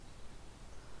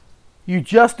You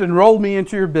just enrolled me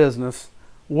into your business.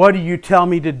 What do you tell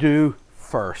me to do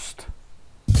first?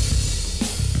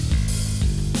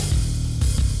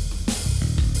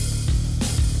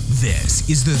 This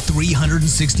is the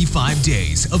 365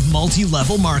 Days of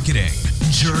Multi-Level Marketing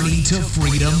Journey to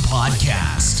Freedom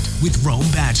podcast with Rome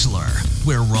Batchelor,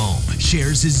 where Rome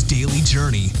shares his daily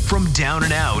journey from down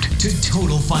and out to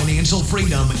total financial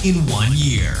freedom in 1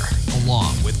 year,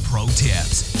 along with pro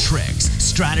tips, tricks,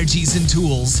 strategies, and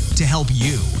tools to help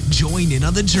you join in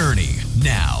on the journey.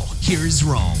 Now, here's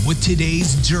Rome with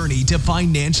today's Journey to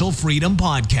Financial Freedom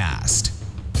podcast.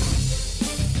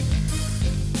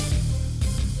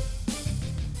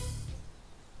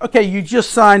 Okay, you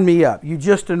just signed me up. You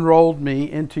just enrolled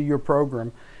me into your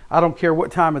program. I don't care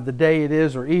what time of the day it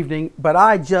is or evening, but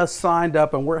I just signed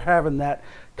up and we're having that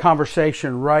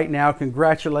conversation right now.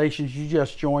 Congratulations, you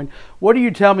just joined. What do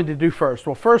you tell me to do first?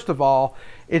 Well, first of all,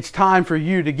 it's time for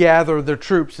you to gather the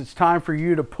troops. It's time for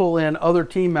you to pull in other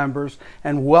team members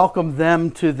and welcome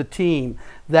them to the team.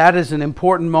 That is an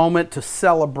important moment to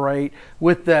celebrate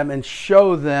with them and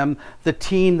show them the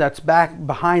team that's back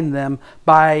behind them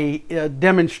by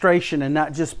demonstration and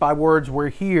not just by words. We're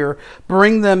here.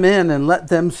 Bring them in and let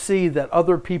them see that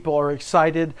other people are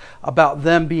excited about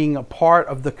them being a part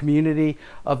of the community,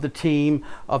 of the team,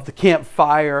 of the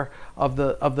campfire, of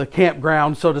the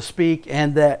campground, so to speak,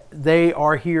 and that they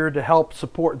are here to help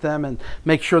support them and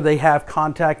make sure they have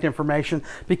contact information,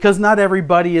 because not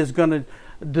everybody is going to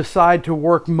decide to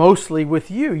work mostly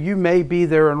with you. You may be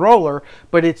their enroller,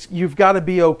 but you've got to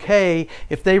be okay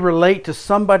if they relate to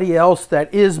somebody else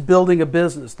that is building a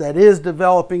business, that is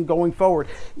developing going forward.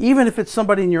 Even if it's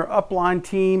somebody in your upline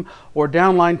team or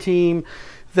downline team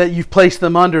that you've placed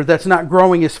them under that's not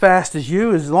growing as fast as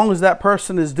you, as long as that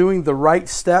person is doing the right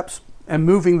steps and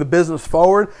moving the business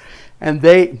forward and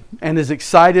is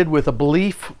excited with a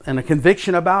belief and a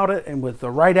conviction about it and with the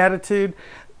right attitude,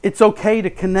 it's okay to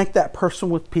connect that person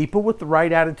with people with the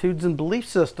right attitudes and belief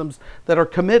systems that are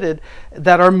committed,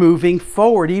 that are moving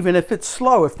forward. Even if it's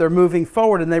slow, if they're moving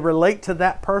forward and they relate to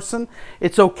that person,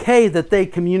 it's okay that they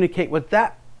communicate with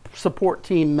that support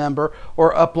team member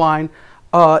or upline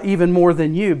even more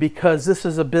than you, because this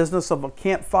is a business of a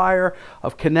campfire,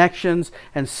 of connections,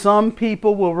 and some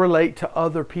people will relate to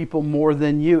other people more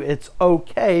than you. It's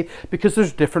okay, because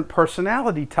there's different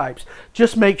personality types.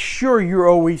 Just make sure you're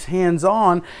always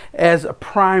hands-on as a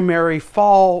primary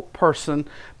fall person,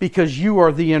 because you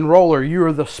are the enroller, you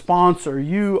are the sponsor,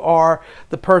 you are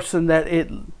the person that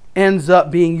it ends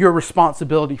up being your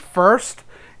responsibility first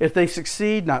if they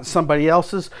succeed, not somebody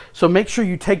else's. So make sure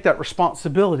you take that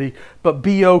responsibility, but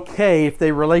be okay if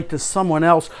they relate to someone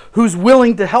else who's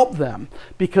willing to help them,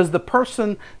 because the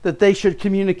person that they should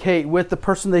communicate with, the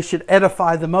person they should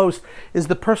edify the most, is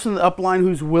the person in the upline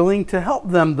who's willing to help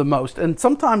them the most. And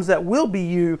sometimes that will be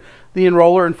you, the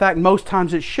enroller. In fact, most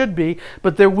times it should be,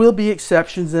 but there will be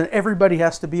exceptions, and everybody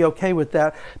has to be okay with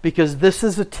that, because this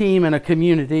is a team and a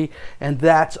community, and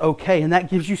that's okay. And that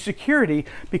gives you security,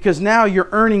 because now you're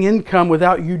earning income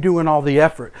without you doing all the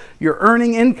effort. You're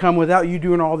earning income without you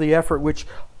doing all the effort, which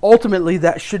ultimately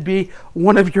that should be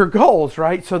one of your goals,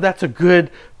 right? So that's a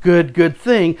good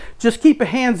thing. Just keep a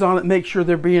hands on it, make sure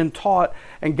they're being taught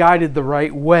and guided the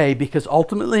right way, because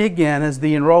ultimately, again, as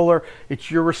the enroller,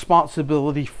 it's your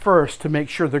responsibility first to make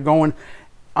sure they're going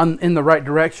in the right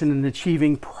direction and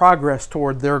achieving progress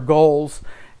toward their goals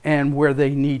and where they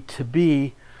need to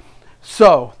be.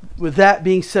 So, with that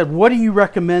being said, what do you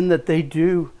recommend that they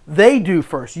do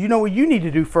first? You know what you need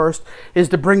to do first is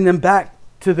to bring them back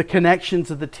to the connections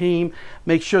of the team,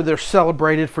 make sure they're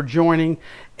celebrated for joining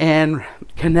and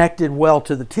connected well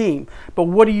to the team. But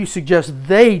what do you suggest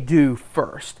they do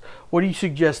first? What do you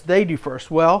suggest they do first?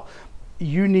 Well,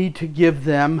 you need to give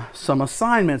them some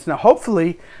assignments. Now,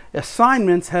 hopefully,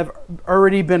 assignments have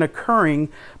already been occurring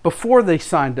before they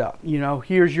signed up. You know,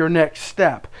 here's your next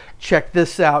step. Check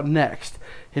this out next.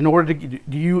 In order to,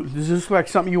 does this look like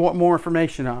something you want more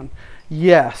information on?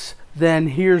 Yes. Then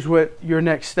here's what your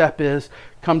next step is.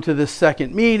 Come to this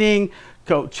second meeting.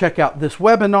 Go check out this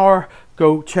webinar.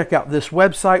 Go check out this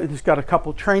website. It's got a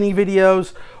couple training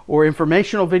videos or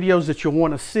informational videos that you'll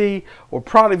want to see, or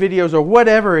product videos, or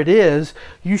whatever it is.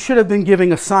 You should have been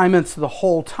giving assignments the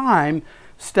whole time,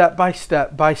 step by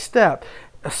step by step.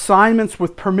 Assignments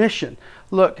with permission.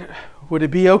 Look, would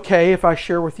it be okay if I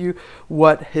share with you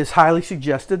what is highly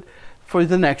suggested for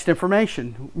the next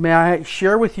information? May I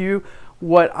share with you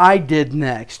what I did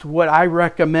next, what I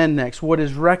recommend next, what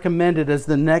is recommended as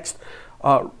the next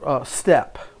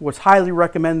step? What's highly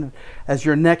recommended as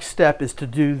your next step is to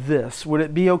do this. Would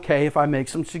it be okay if I make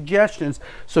some suggestions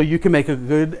so you can make a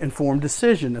good informed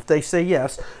decision? If they say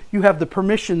yes, you have the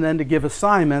permission then to give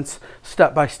assignments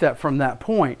step by step from that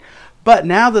point. But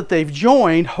now that they've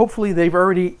joined, hopefully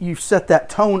you've set that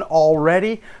tone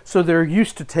already, so they're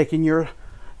used to taking your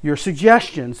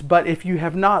suggestions. But if you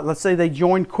have not, let's say they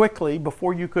joined quickly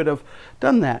before you could have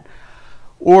done that,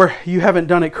 or you haven't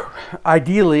done it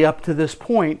ideally up to this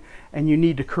point and you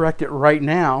need to correct it right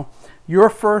now,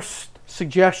 your first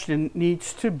suggestion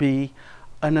needs to be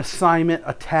an assignment,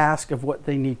 a task of what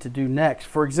they need to do next.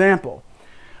 For example,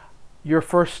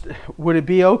 would it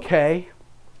be okay,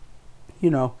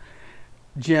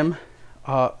 Jim,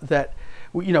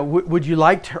 would you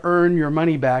like to earn your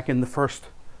money back in the first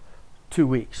 2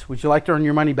 weeks? Would you like to earn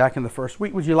your money back in the first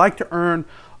week? Would you like to earn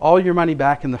all your money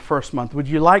back in the first month? Would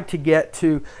you like to get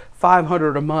to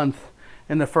 $500 a month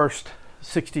in the first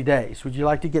 60 days? Would you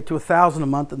like to get to $1,000 a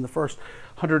month in the first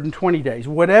 120 days?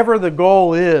 Whatever the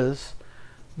goal is,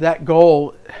 that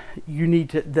goal you need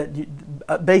to,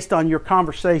 based on your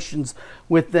conversations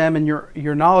with them and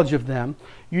your knowledge of them,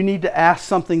 you need to ask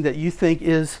something that you think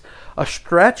is a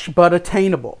stretch but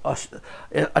attainable.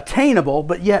 Attainable,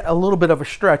 but yet a little bit of a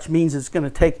stretch means it's going to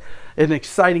take an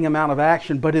exciting amount of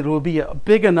action, but it will be a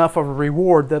big enough of a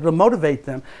reward that will motivate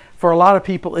them. For a lot of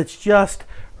people, it's just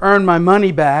earn my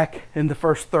money back in the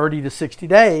first 30 to 60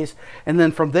 days, and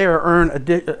then from there earn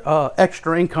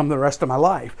extra income the rest of my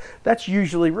life. That's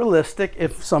usually realistic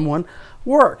if someone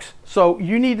works. So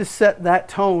you need to set that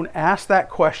tone, ask that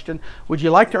question, would you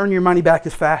like to earn your money back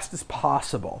as fast as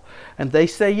possible? And they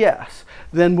say yes.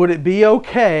 Then would it be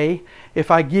okay if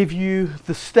I give you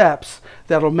the steps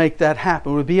that'll make that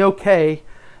happen? Would it be okay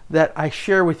that I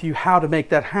share with you how to make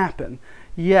that happen?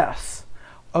 Yes.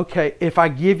 Okay, if I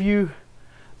give you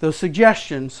those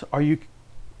suggestions, are you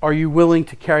willing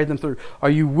to carry them through? Are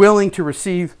you willing to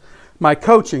receive my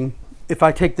coaching if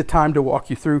I take the time to walk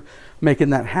you through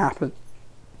making that happen?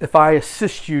 If I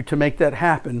assist you to make that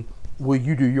happen, will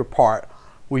you do your part?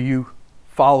 Will you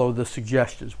follow the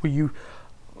suggestions? Will you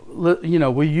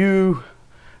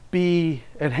be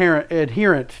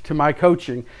adherent to my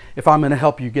coaching if I'm going to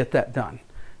help you get that done?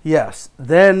 Yes.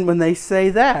 Then when they say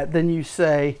that, then you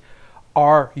say,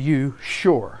 are you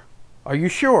sure? Are you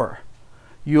sure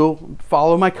you'll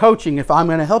follow my coaching? If I'm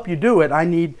going to help you do it,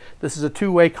 this is a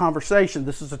two-way conversation.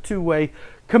 This is a two-way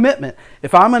commitment.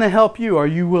 If I'm going to help you, are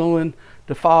you willing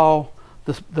to follow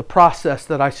the process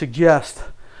that I suggest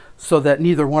so that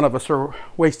neither one of us are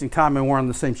wasting time and we're on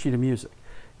the same sheet of music?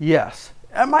 Yes.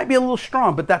 That might be a little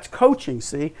strong, but that's coaching,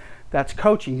 see? That's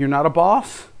coaching. You're not a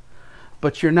boss,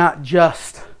 but you're not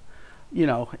just,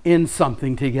 in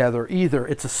something together either.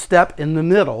 It's a step in the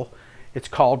middle. It's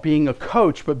called being a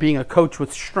coach, but being a coach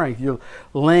with strength. You're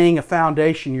laying a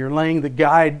foundation. You're laying the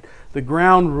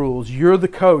ground rules. You're the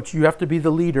coach. You have to be the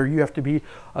leader. You have to be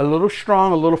a little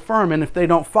strong, a little firm. And if they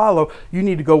don't follow, you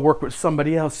need to go work with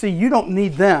somebody else. See, you don't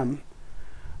need them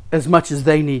as much as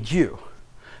they need you,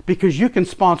 because you can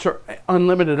sponsor an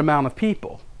unlimited amount of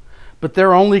people, but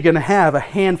they're only going to have a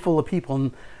handful of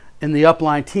people in the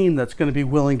upline team that's going to be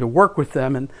willing to work with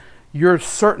them. And you're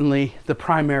certainly the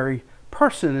primary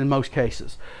person in most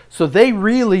cases. So they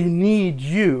really need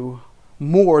you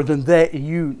more than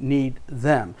you need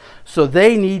them. So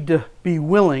they need to be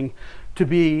willing to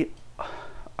be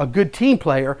a good team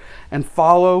player and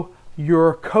follow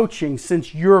your coaching.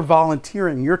 Since you're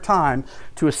volunteering your time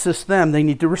to assist them, they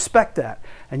need to respect that.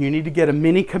 And you need to get a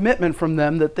mini commitment from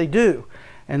them that they do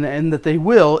and that they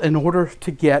will, in order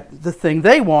to get the thing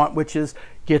they want, which is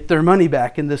get their money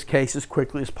back, in this case, as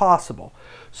quickly as possible.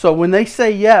 So when they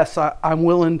say, yes, I'm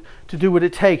willing to do what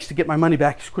it takes to get my money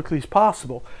back as quickly as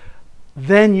possible,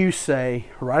 then you say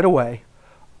right away,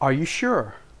 are you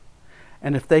sure?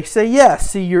 And if they say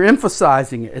yes, see, you're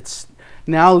emphasizing it. It's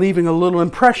now leaving a little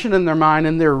impression in their mind,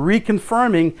 and they're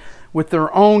reconfirming with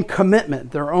their own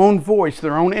commitment, their own voice,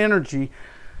 their own energy,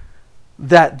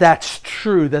 that that's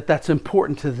true, that that's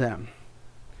important to them.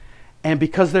 And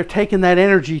because they're taking that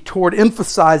energy toward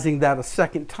emphasizing that a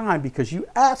second time because you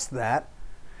asked that,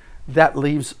 that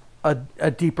leaves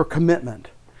a deeper commitment.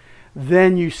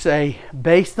 Then you say,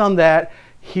 based on that,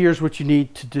 here's what you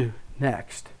need to do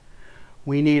next.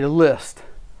 We need a list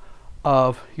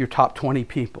of your top 20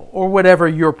 people, or whatever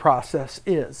your process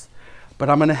is. But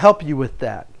I'm going to help you with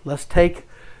that. Let's take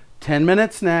 10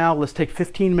 minutes now. Let's take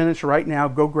 15 minutes right now.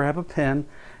 Go grab a pen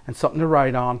and something to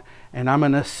write on, and I'm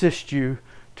going to assist you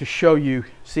to show you.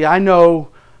 See, I know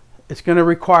it's going to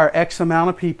require X amount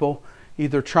of people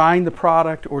either trying the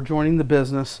product or joining the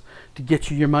business to get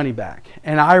you your money back.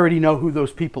 And I already know who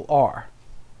those people are.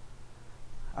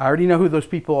 I already know who those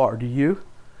people are. Do you?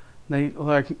 They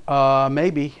like,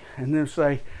 maybe. And then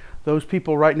say, those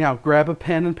people right now, grab a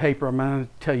pen and paper. I'm going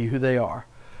to tell you who they are.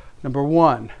 Number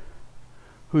one,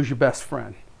 who's your best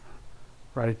friend?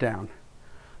 Write it down.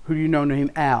 Who do you know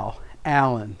named Al,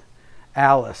 Alan,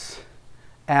 Alice,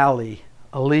 Allie,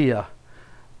 Aaliyah,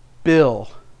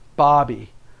 Bill,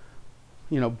 Bobby,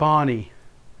 Bonnie.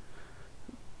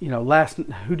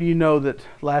 Who do you know that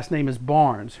last name is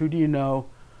Barnes? Who do you know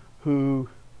who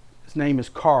his name is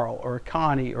Carl or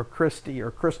Connie or Christy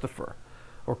or Christopher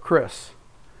or Chris?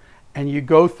 And you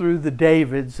go through the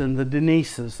Davids and the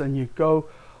Denises, and you go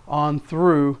on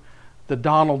through the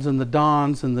Donalds and the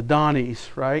Dons and the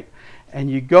Donnies, right? And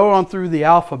you go on through the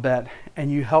alphabet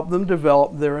and you help them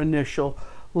develop their initial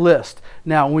list.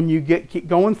 Now, when you keep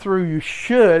going through, you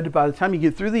should, by the time you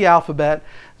get through the alphabet,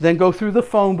 then go through the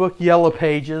phone book yellow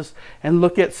pages and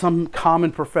look at some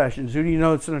common professions. Who do you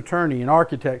know that's an attorney, an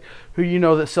architect? Who do you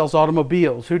know that sells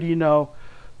automobiles? Who do you know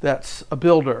that's a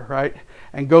builder, right?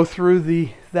 And go through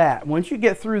that. Once you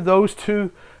get through those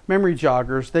two memory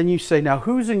joggers, then you say, now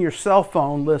who's in your cell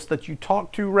phone list that you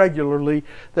talk to regularly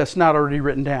that's not already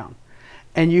written down?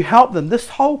 And you help them. This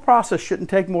whole process shouldn't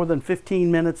take more than 15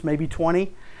 minutes, maybe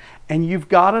 20. And you've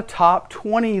got a top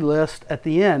 20 list at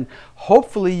the end.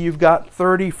 Hopefully you've got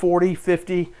 30, 40,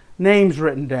 50 names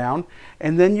written down.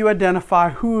 And then you identify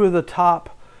who are the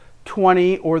top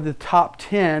 20 or the top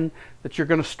 10 that you're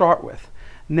going to start with.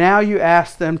 Now you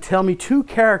ask them, tell me 2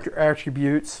 character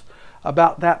attributes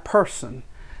about that person.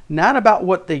 Not about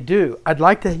what they do. I'd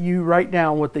like you write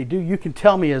down what they do. You can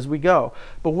tell me as we go.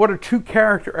 But what are 2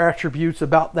 character attributes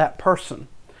about that person?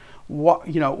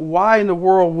 Why in the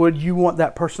world would you want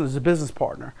that person as a business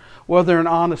partner? Well, they're an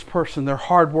honest person. They're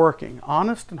hardworking.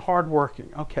 Honest and hardworking.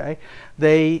 Okay.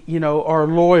 They, are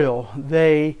loyal.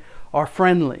 They are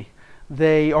friendly.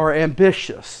 They are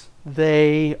ambitious.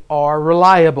 They are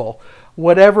reliable.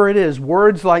 Whatever it is,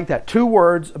 words like that, 2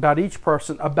 words about each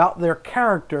person, about their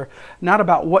character, not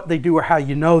about what they do or how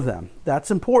you know them.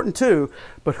 That's important too,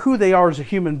 but who they are as a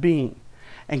human being.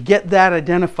 And get that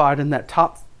identified in that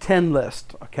top 10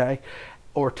 list, okay,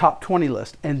 or top 20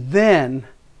 list. And then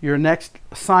your next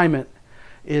assignment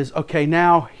is, okay,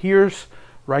 now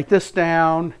write this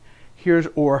down,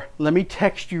 or let me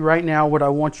text you right now what I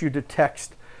want you to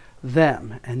text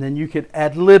them. And then you could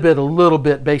ad-lib it a little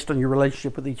bit based on your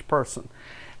relationship with each person.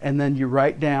 And then you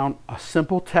write down a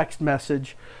simple text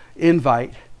message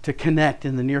invite to connect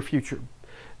in the near future.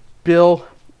 Bill,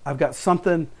 I've got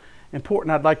something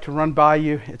important I'd like to run by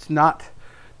you.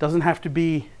 Doesn't have to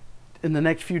be in the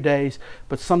next few days,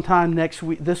 but sometime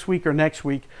this week or next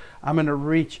week, I'm going to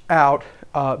reach out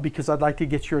because I'd like to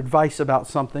get your advice about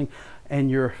something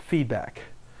and your feedback.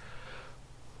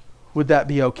 Would that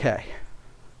be okay?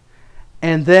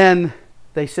 And then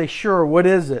they say, sure, what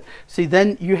is it? See,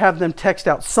 then you have them text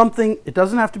out something. It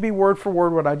doesn't have to be word for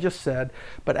word what I just said,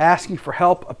 but asking for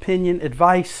help, opinion,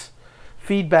 advice,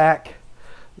 feedback.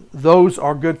 Those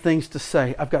are good things to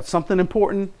say. I've got something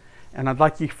important and I'd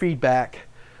like your feedback.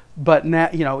 But now,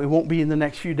 it won't be in the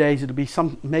next few days. It'll be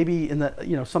maybe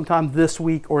sometime this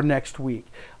week or next week.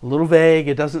 A little vague.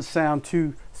 It doesn't sound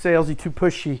too salesy, too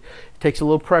pushy. It takes a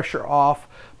little pressure off,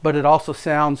 but it also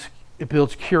it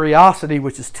builds curiosity,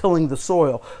 which is tilling the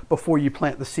soil before you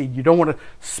plant the seed. You don't want to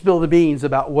spill the beans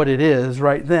about what it is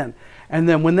right then. And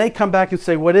then when they come back and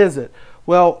say, what is it?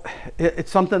 Well,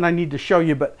 it's something I need to show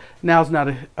you, but now's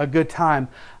not a good time.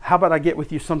 How about I get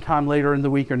with you sometime later in the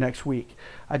week or next week?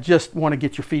 I just want to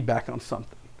get your feedback on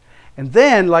something. And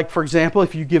then, like, for example,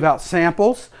 if you give out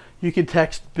samples, you can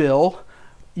text Bill.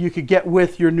 You could get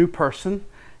with your new person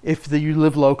if you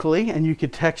live locally, and you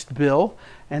could text Bill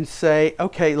and say,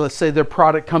 okay, let's say their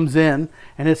product comes in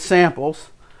and it's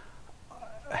samples.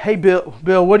 Hey, Bill,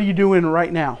 what are you doing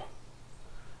right now?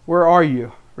 Where are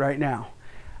you right now?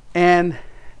 And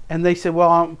they say,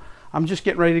 well, I'm just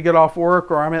getting ready to get off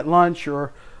work, or I'm at lunch,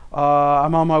 or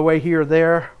I'm on my way here or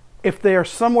there. If they are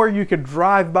somewhere you could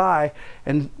drive by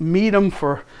and meet them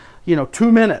for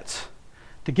 2 minutes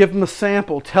to give them a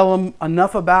sample, tell them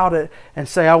enough about it, and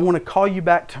say, I want to call you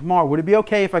back tomorrow. Would it be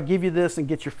okay if I give you this and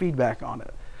get your feedback on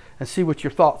it and see what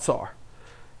your thoughts are?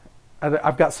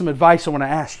 I've got some advice I want to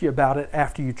ask you about it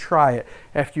after you try it,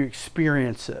 after you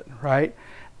experience it, right?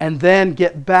 And then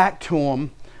get back to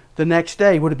them the next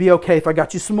day. Would it be okay if I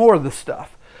got you some more of this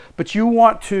stuff? But you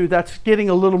want to, that's getting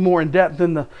a little more in depth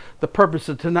than the purpose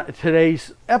of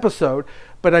today's episode,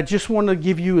 but I just want to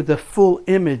give you the full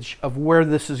image of where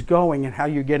this is going and how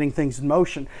you're getting things in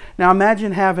motion. Now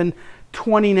imagine having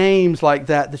 20 names like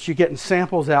that you're getting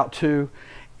samples out to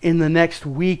in the next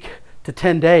week to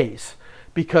 10 days.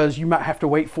 because you might have to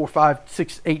wait 4, 5,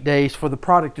 6, 8 days for the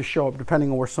product to show up,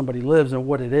 depending on where somebody lives and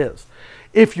what it is.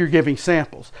 If you're giving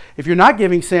samples. If you're not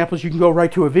giving samples, you can go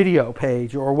right to a video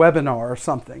page or a webinar or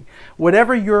something.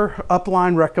 Whatever your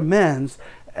upline recommends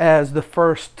as the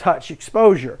first touch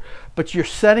exposure. But you're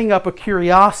setting up a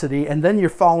curiosity, and then you're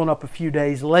following up a few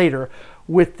days later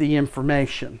with the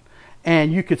information.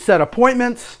 And you could set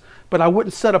appointments, but I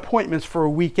wouldn't set appointments for a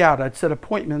week out. I'd set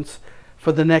appointments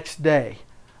for the next day.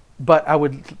 But I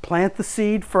would plant the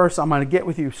seed first. I'm going to get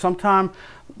with you sometime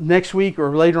next week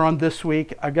or later on this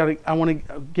week. I want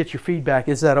to get your feedback.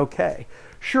 Is that okay?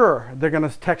 Sure. They're going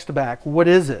to text back. What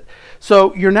is it?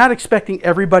 So you're not expecting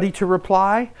everybody to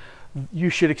reply. You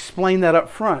should explain that up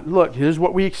front. Look, here's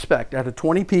what we expect. Out of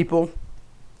 20 people,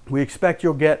 we expect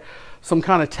you'll get some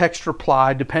kind of text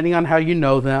reply, depending on how you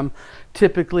know them,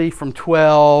 typically from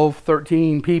 12,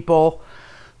 13 people,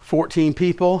 14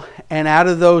 people. And out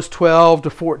of those 12 to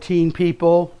 14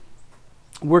 people,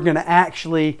 we're going to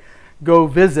actually go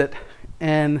visit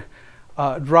and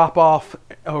drop off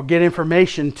or get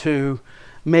information to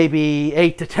maybe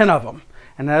 8 to 10 of them.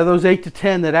 And out of those 8 to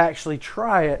 10 that actually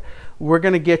try it, we're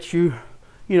going to get you,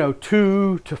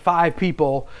 2 to 5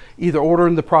 people either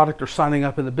ordering the product or signing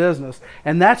up in the business.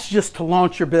 And that's just to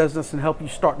launch your business and help you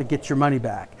start to get your money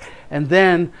back. And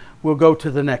then we'll go to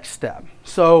the next step.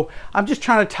 So I'm just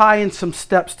trying to tie in some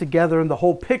steps together in the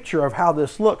whole picture of how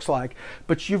this looks like.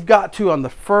 But you've got to, on the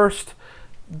first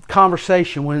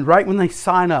conversation, right when they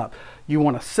sign up, you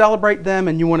want to celebrate them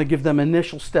and you want to give them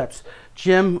initial steps.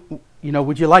 Jim,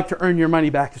 would you like to earn your money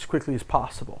back as quickly as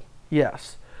possible?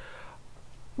 Yes.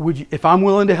 Would you, if I'm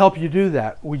willing to help you do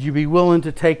that, would you be willing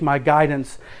to take my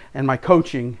guidance and my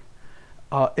coaching?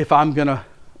 If I'm going to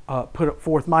put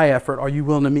forth my effort, are you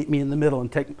willing to meet me in the middle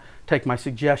and take my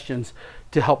suggestions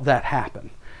to help that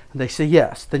happen? And they say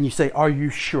yes. Then you say, are you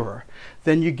sure?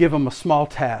 Then you give them a small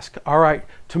task. All right,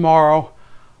 tomorrow,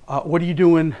 what are you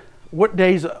doing? What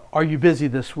days are you busy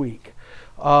this week?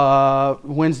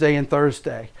 Wednesday and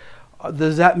Thursday.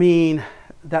 Does that mean?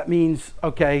 That means,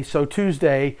 okay, so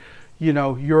Tuesday, you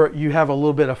have a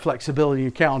little bit of flexibility in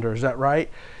your calendar. Is that right?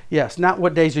 Yes. Not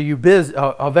what days are you busy,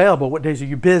 available. What days are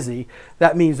you busy?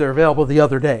 That means they're available the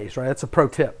other days, right? That's a pro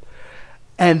tip.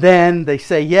 And then they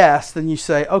say yes. Then you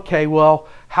say, okay, well,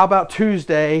 how about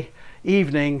Tuesday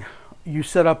evening? You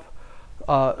set up,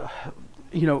 us.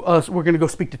 We're going to go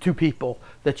speak to 2 people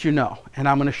that you know, and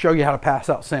I'm going to show you how to pass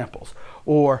out samples.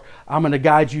 Or I'm going to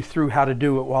guide you through how to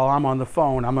do it while I'm on the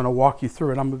phone. I'm going to walk you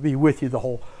through it. I'm going to be with you the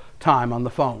whole time on the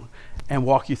phone and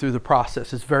walk you through the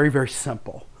process. It's very, very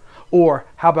simple. Or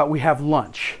how about we have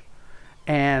lunch,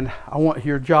 and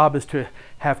your job is to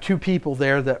have 2 people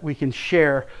there that we can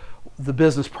share the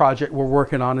business project we're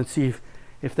working on and see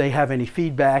if they have any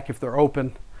feedback, if they're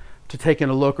open to taking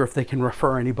a look, or if they can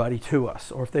refer anybody to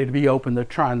us, or if they'd be open to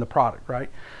trying the product, right?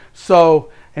 So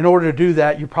in order to do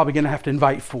that, you're probably going to have to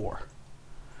invite 4.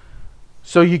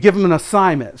 So you give them an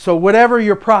assignment. So whatever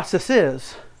your process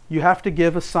is, you have to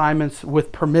give assignments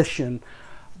with permission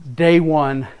day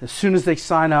one. As soon as they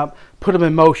sign up, put them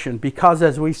in motion, because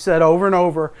as we've said over and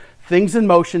over, things in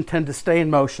motion tend to stay in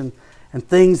motion, and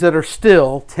things that are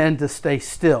still tend to stay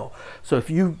still. So if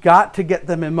you've got to get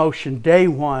them in motion day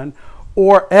one,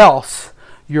 or else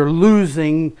you're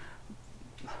losing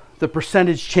the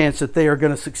percentage chance that they are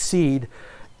going to succeed,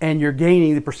 and you're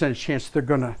gaining the percentage chance they're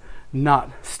going to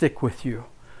not stick with you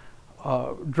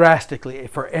drastically.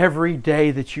 For every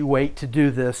day that you wait to do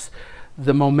this,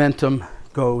 the momentum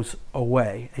goes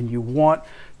away, and you want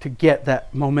to get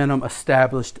that momentum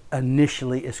established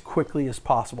initially as quickly as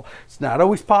possible. It's not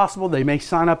always possible. They may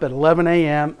sign up at 11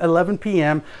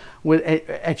 p.m.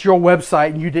 At your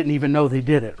website, and you didn't even know they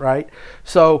did it, right?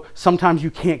 So sometimes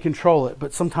you can't control it,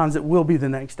 but sometimes it will be the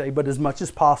next day. But as much as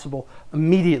possible,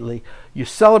 immediately, you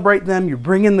celebrate them, you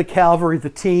bring in the cavalry, the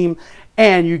team,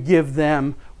 and you give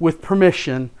them, with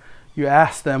permission, you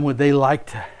ask them, would they like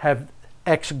to have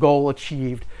X goal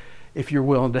achieved if you're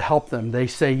willing to help them? They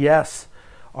say yes.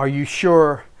 Are you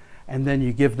sure? And then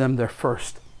you give them their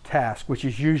first task, which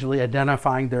is usually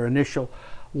identifying their initial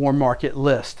warm market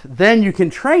list. Then you can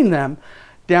train them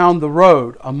down the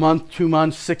road, a month, 2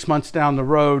 months, 6 months down the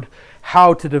road,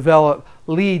 how to develop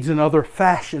leads in other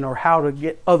fashion, or how to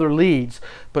get other leads.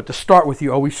 But to start with,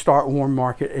 you always start warm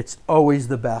market. It's always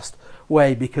the best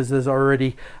way, because there's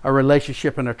already a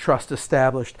relationship and a trust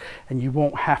established, and you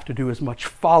won't have to do as much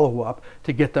follow-up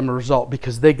to get them a result,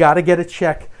 because they got to get a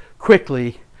check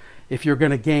quickly if you're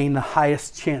going to gain the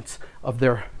highest chance of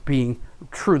their being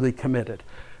truly committed.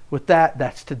 With that,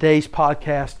 that's today's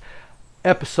podcast,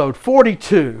 episode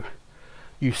 42.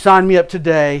 You sign me up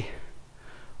today.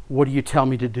 What do you tell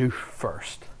me to do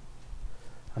first?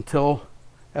 Until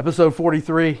episode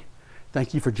 43,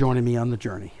 thank you for joining me on the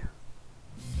journey.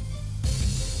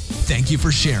 Thank you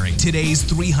for sharing today's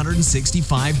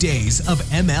 365 Days of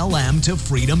MLM to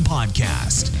Freedom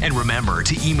podcast. And remember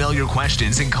to email your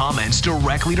questions and comments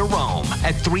directly to Rome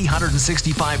at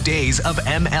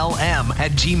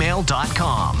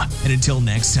 365daysofmlm@gmail.com. And until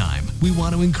next time, we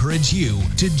want to encourage you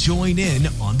to join in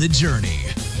on the journey.